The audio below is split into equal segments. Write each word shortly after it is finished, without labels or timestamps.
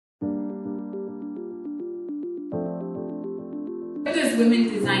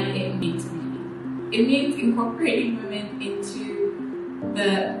women design it means to me? It means incorporating women into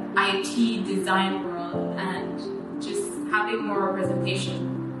the IT design world and just having more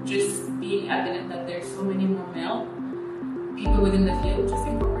representation, just being evident that there's so many more male people within the field, just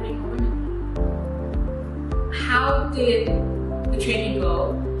incorporating more women. How did the training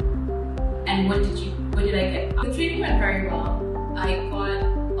go, and what did I get? The training went very well. I got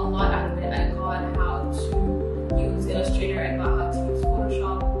a lot out of it. I got how to use Illustrator, I got how to use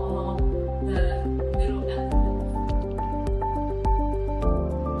Photoshop, all the little elements.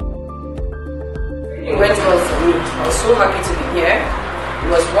 It went well for me. I was so happy to be here. It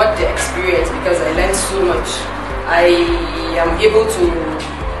was worth the experience because I learned so much. I am able to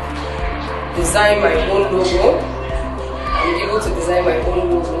design my own logo. I'm able to design my own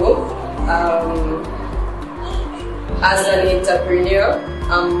logo. As an entrepreneur,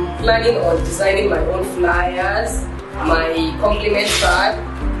 I'm planning on designing my own flyers, my compliment card,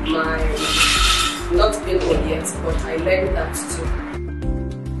 not billboard yet, but I learned that too.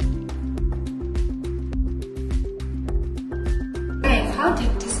 How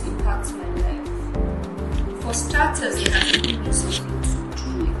did this impact my life? For starters, it has given me something to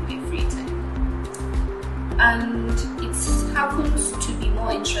do with my free time. And it happens to be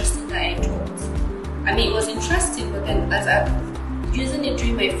more interesting than I thought. I mean, it was interesting, but then as I'm using it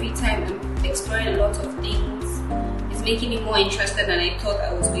during my free time and exploring a lot of things, it's making me more interested than I thought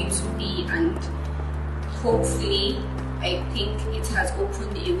I was going to be. And hopefully, I think it has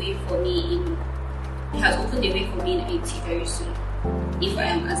opened a way for me in IT very soon, if I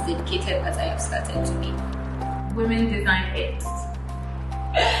am as dedicated as I have started to be. Women design it.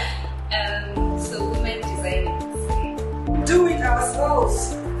 So women design it. Do it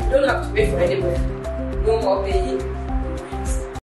ourselves. We don't have to wait for anybody. No more paying.